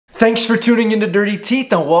Thanks for tuning into Dirty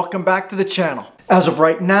Teeth and welcome back to the channel. As of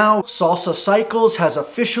right now, Salsa Cycles has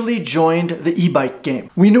officially joined the e-bike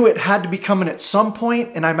game. We knew it had to be coming at some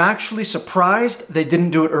point, and I'm actually surprised they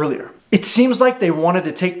didn't do it earlier. It seems like they wanted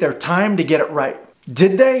to take their time to get it right.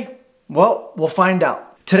 Did they? Well, we'll find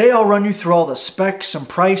out. Today I'll run you through all the specs and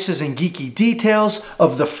prices and geeky details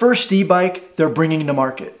of the first e-bike they're bringing to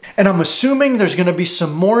market. And I'm assuming there's going to be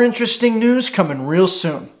some more interesting news coming real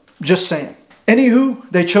soon. Just saying. Anywho,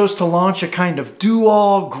 they chose to launch a kind of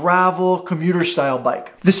do-all, gravel, commuter-style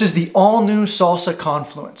bike. This is the all-new Salsa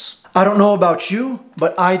Confluence. I don't know about you,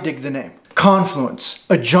 but I dig the name. Confluence,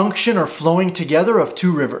 a junction or flowing together of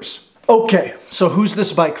two rivers. Okay, so who's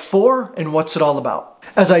this bike for and what's it all about?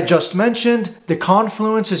 As I just mentioned, the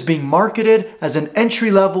Confluence is being marketed as an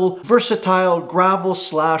entry-level, versatile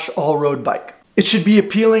gravel/all-road bike. It should be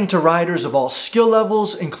appealing to riders of all skill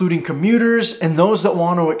levels, including commuters and those that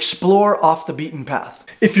want to explore off the beaten path.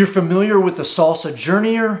 If you're familiar with the Salsa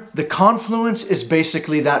Journeyer, the Confluence is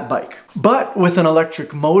basically that bike, but with an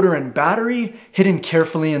electric motor and battery hidden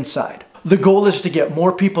carefully inside. The goal is to get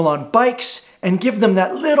more people on bikes and give them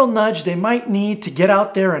that little nudge they might need to get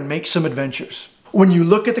out there and make some adventures. When you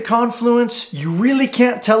look at the Confluence, you really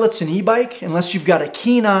can't tell it's an e-bike unless you've got a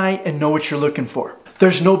keen eye and know what you're looking for.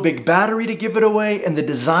 There's no big battery to give it away, and the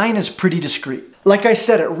design is pretty discreet. Like I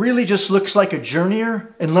said, it really just looks like a Journeyer,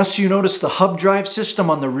 unless you notice the hub drive system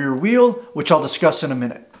on the rear wheel, which I'll discuss in a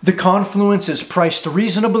minute. The Confluence is priced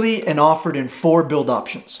reasonably and offered in 4 build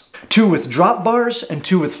options. 2 with drop bars and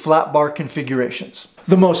 2 with flat bar configurations.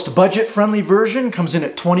 The most budget-friendly version comes in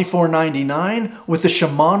at $24.99 with the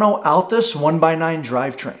Shimano Altus 1x9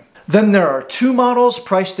 drivetrain. Then there are 2 models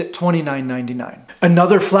priced at $29.99.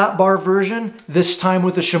 Another flat bar version, this time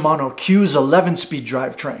with the Shimano Q's 11-speed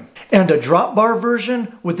drivetrain. And a drop bar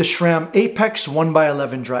version with the SRAM Apex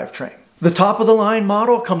 1x11 drivetrain. The top of the line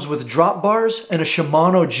model comes with drop bars and a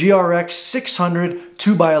Shimano GRX 600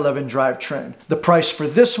 2x11 drivetrain. The price for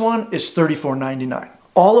this one is $34.99.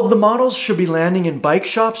 All of the models should be landing in bike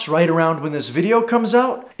shops right around when this video comes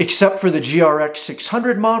out, except for the GRX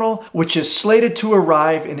 600 model, which is slated to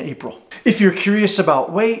arrive in April. If you're curious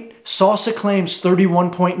about weight, Salsa claims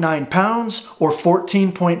 31.9 pounds or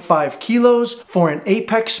 14.5 kilos for an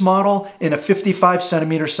Apex model in a 55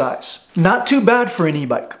 centimeter size. Not too bad for an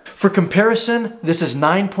e-bike. For comparison, this is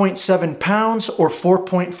 9.7 pounds or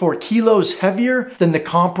 4.4 kilos heavier than the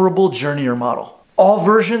comparable Journeyer model. All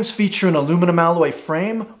versions feature an aluminum alloy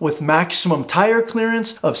frame with maximum tire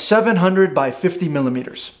clearance of 700 by 50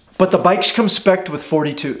 millimeters. But the bikes come spec'd with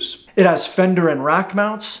 42s. It has fender and rack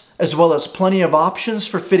mounts, as well as plenty of options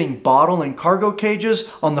for fitting bottle and cargo cages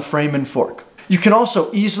on the frame and fork. You can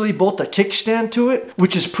also easily bolt a kickstand to it,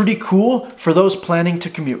 which is pretty cool for those planning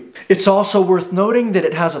to commute. It's also worth noting that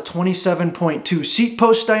it has a 27.2 seat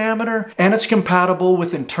post diameter, and it's compatible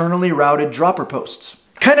with internally routed dropper posts.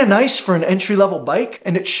 Kinda nice for an entry-level bike,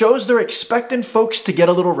 and it shows they're expecting folks to get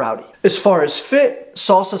a little rowdy. As far as fit,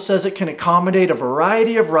 Salsa says it can accommodate a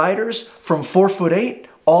variety of riders from 4'8"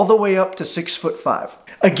 all the way up to 6'5".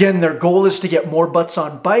 Again, their goal is to get more butts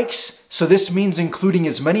on bikes, so this means including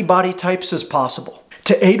as many body types as possible.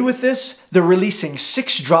 To aid with this, they're releasing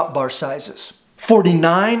 6 drop bar sizes: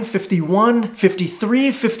 49, 51,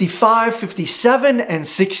 53, 55, 57, and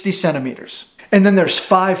 60 centimeters. And then there's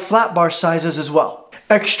 5 flat bar sizes as well.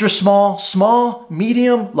 Extra small, small,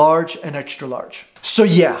 medium, large, and extra large. So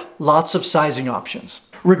yeah, lots of sizing options.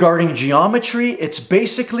 Regarding geometry, it's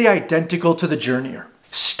basically identical to the Journeyer.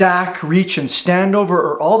 Stack, reach, and standover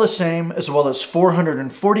are all the same, as well as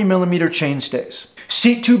 440 millimeter chainstays.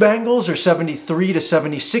 Seat tube angles are 73 to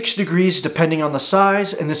 76 degrees depending on the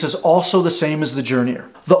size, and this is also the same as the Journeyer.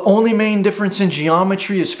 The only main difference in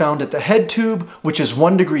geometry is found at the head tube, which is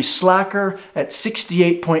 1 degree slacker at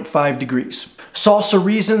 68.5 degrees. Salsa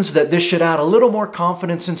reasons that this should add a little more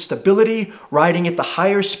confidence and stability riding at the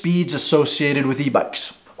higher speeds associated with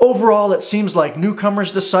e-bikes. Overall, it seems like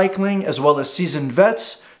newcomers to cycling, as well as seasoned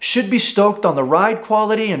vets, should be stoked on the ride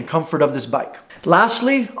quality and comfort of this bike.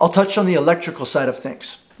 Lastly, I'll touch on the electrical side of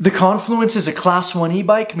things. The Confluence is a Class 1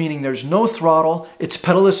 e-bike, meaning there's no throttle, it's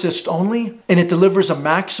pedal assist only, and it delivers a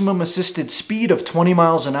maximum assisted speed of 20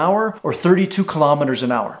 miles an hour or 32 kilometers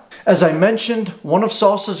an hour. As I mentioned, one of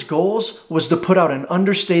Salsa's goals was to put out an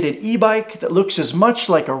understated e-bike that looks as much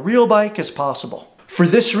like a real bike as possible. For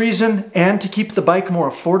this reason, and to keep the bike more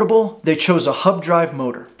affordable, they chose a hub drive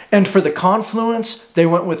motor. And for the Confluence, they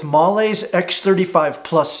went with Mahle's X35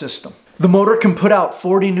 Plus system. The motor can put out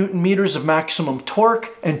 40 Newton meters of maximum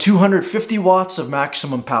torque and 250 watts of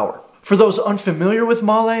maximum power. For those unfamiliar with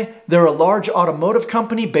Mahle, they're a large automotive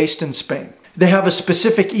company based in Spain. They have a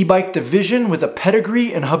specific e-bike division with a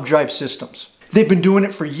pedigree in hub drive systems. They've been doing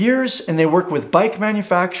it for years and they work with bike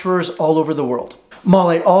manufacturers all over the world.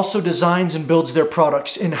 Mahle also designs and builds their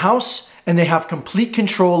products in-house and they have complete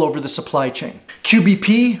control over the supply chain.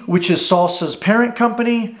 QBP, which is Salsa's parent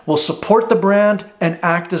company, will support the brand and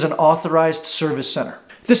act as an authorized service center.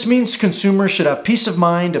 This means consumers should have peace of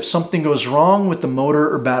mind if something goes wrong with the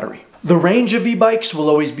motor or battery. The range of e-bikes will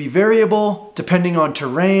always be variable, depending on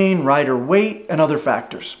terrain, rider weight, and other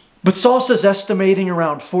factors. But Salsa is estimating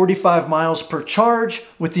around 45 miles per charge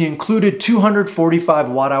with the included 245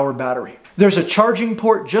 watt-hour battery. There's a charging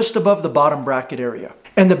port just above the bottom bracket area,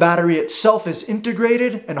 and the battery itself is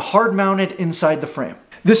integrated and hard-mounted inside the frame.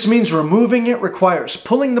 This means removing it requires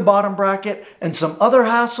pulling the bottom bracket and some other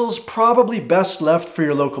hassles probably best left for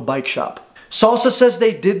your local bike shop. Salsa says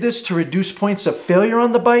they did this to reduce points of failure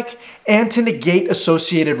on the bike and to negate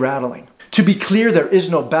associated rattling. To be clear, there is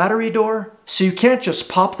no battery door, so you can't just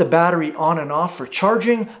pop the battery on and off for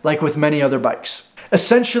charging like with many other bikes.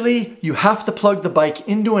 Essentially, you have to plug the bike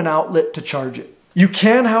into an outlet to charge it. You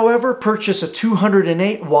can, however, purchase a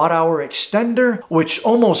 208 watt-hour extender, which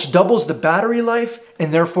almost doubles the battery life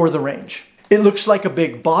and therefore the range. It looks like a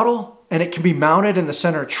big bottle, and it can be mounted in the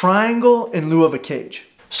center triangle in lieu of a cage.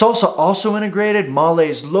 Salsa also integrated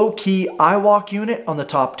Mahle's low-key iWalk unit on the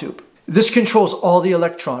top tube. This controls all the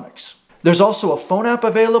electronics. There's also a phone app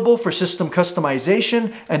available for system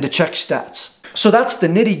customization and to check stats. So that's the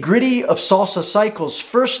nitty-gritty of Salsa Cycles'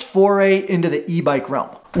 first foray into the e-bike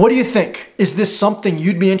realm. What do you think? Is this something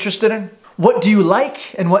you'd be interested in? What do you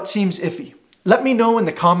like and what seems iffy? Let me know in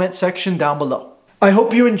the comment section down below. I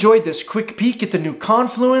hope you enjoyed this quick peek at the new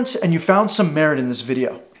Confluence and you found some merit in this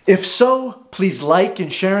video. If so, please like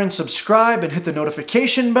and share and subscribe and hit the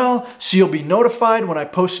notification bell so you'll be notified when I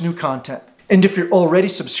post new content. And if you're already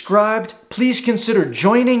subscribed, please consider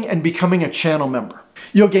joining and becoming a channel member.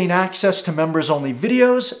 You'll gain access to members-only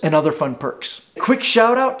videos and other fun perks. Quick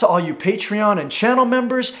shout out to all you Patreon and channel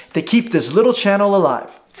members that keep this little channel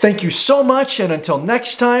alive. Thank you so much, and until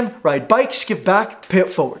next time, ride bikes, give back, pay it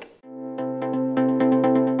forward.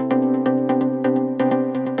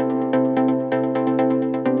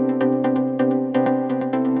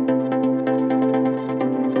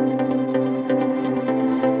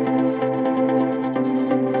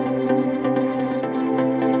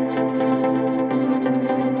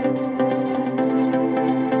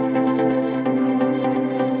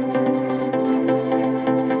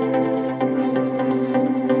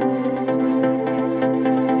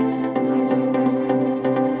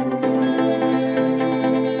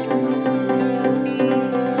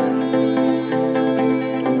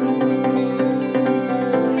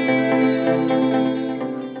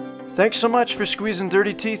 Thanks so much for squeezing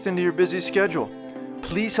dirty teeth into your busy schedule.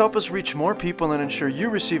 Please help us reach more people and ensure you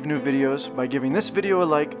receive new videos by giving this video a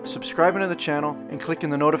like, subscribing to the channel, and clicking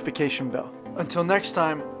the notification bell. Until next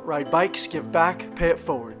time, ride bikes, give back, pay it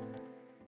forward.